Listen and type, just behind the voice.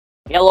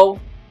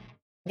Hello,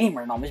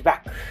 Gamer Nom is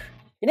back.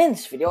 In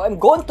this video, I'm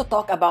going to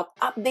talk about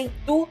update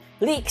 2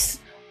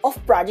 leaks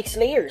of Project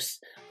Slayers.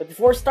 But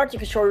before start, you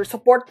can show your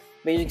support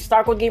by using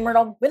star code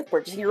GamerNom when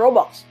purchasing your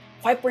Roblox.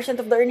 5%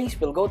 of the earnings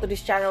will go to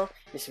this channel.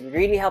 This will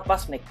really help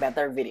us make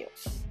better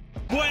videos.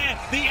 Where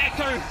the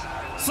echo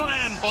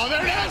slam. Oh,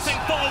 there it is.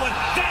 Forward.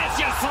 There's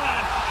your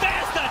slam.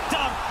 There's the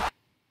dunk.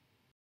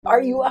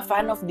 Are you a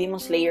fan of Demon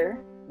Slayer?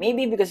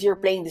 Maybe because you're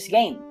playing this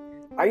game.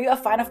 Are you a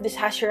fan of this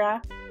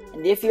Hashira?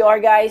 And if you are,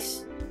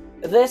 guys,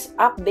 this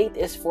update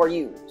is for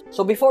you.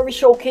 So before we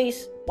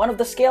showcase one of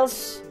the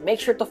skills, make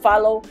sure to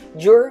follow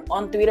Jur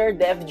on Twitter,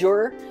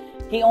 DevJur.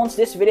 He owns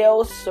these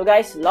videos. So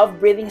guys,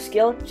 love breathing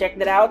skill. Check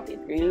that out. It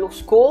really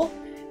looks cool.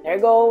 There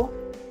you go.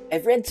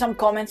 I've read some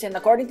comments and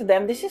according to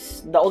them, this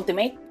is the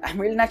ultimate. I'm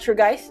really not sure,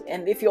 guys.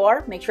 And if you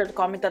are, make sure to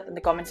comment that in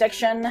the comment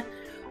section.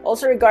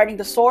 Also regarding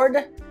the sword,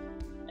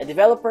 a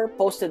developer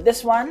posted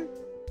this one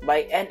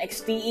by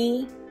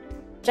NXTE.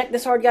 Check the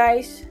sword,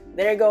 guys.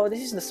 There you go.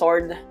 This is the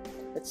sword.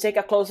 Let's take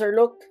a closer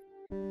look.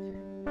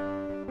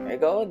 There you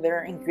go.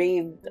 There are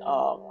engraved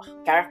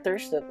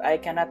characters that I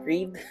cannot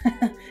read.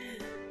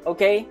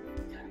 Okay.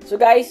 So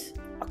guys,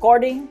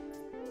 according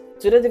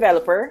to the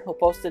developer who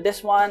posted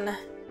this one,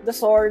 the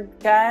sword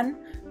can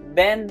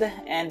bend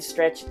and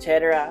stretch,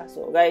 etc.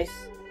 So guys,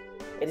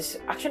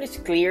 it's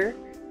clear.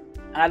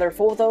 Another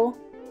photo.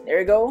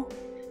 There you go.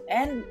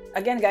 And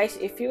again, guys,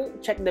 if you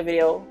check the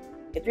video,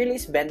 it really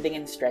is bending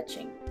and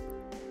stretching.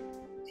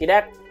 See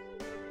that?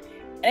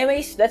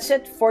 Anyways, that's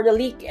it for the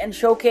leak and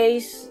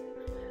showcase.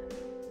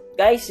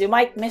 Guys, you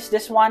might miss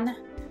this one.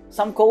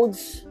 Some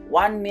codes,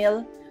 1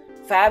 mil,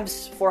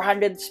 fabs,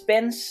 400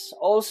 spins,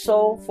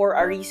 also for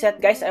a reset.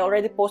 Guys, I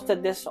already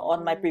posted this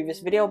on my previous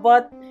video,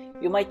 but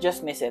you might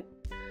just miss it.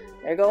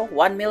 There you go,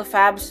 1 mil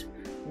fabs,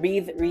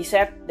 breathe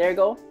reset. There you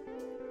go.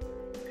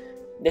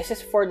 This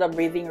is for the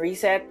breathing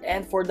reset,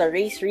 and for the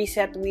race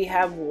reset, we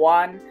have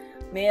 1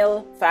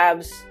 mil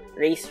fabs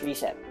race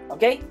reset.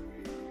 Okay?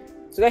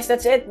 So guys,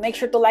 that's it. Make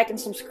sure to like and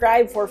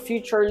subscribe for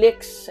future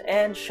leaks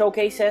and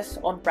showcases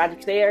on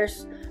Project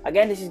Slayers.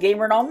 Again, this is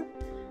GamerNom.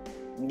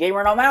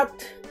 GamerNom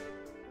out.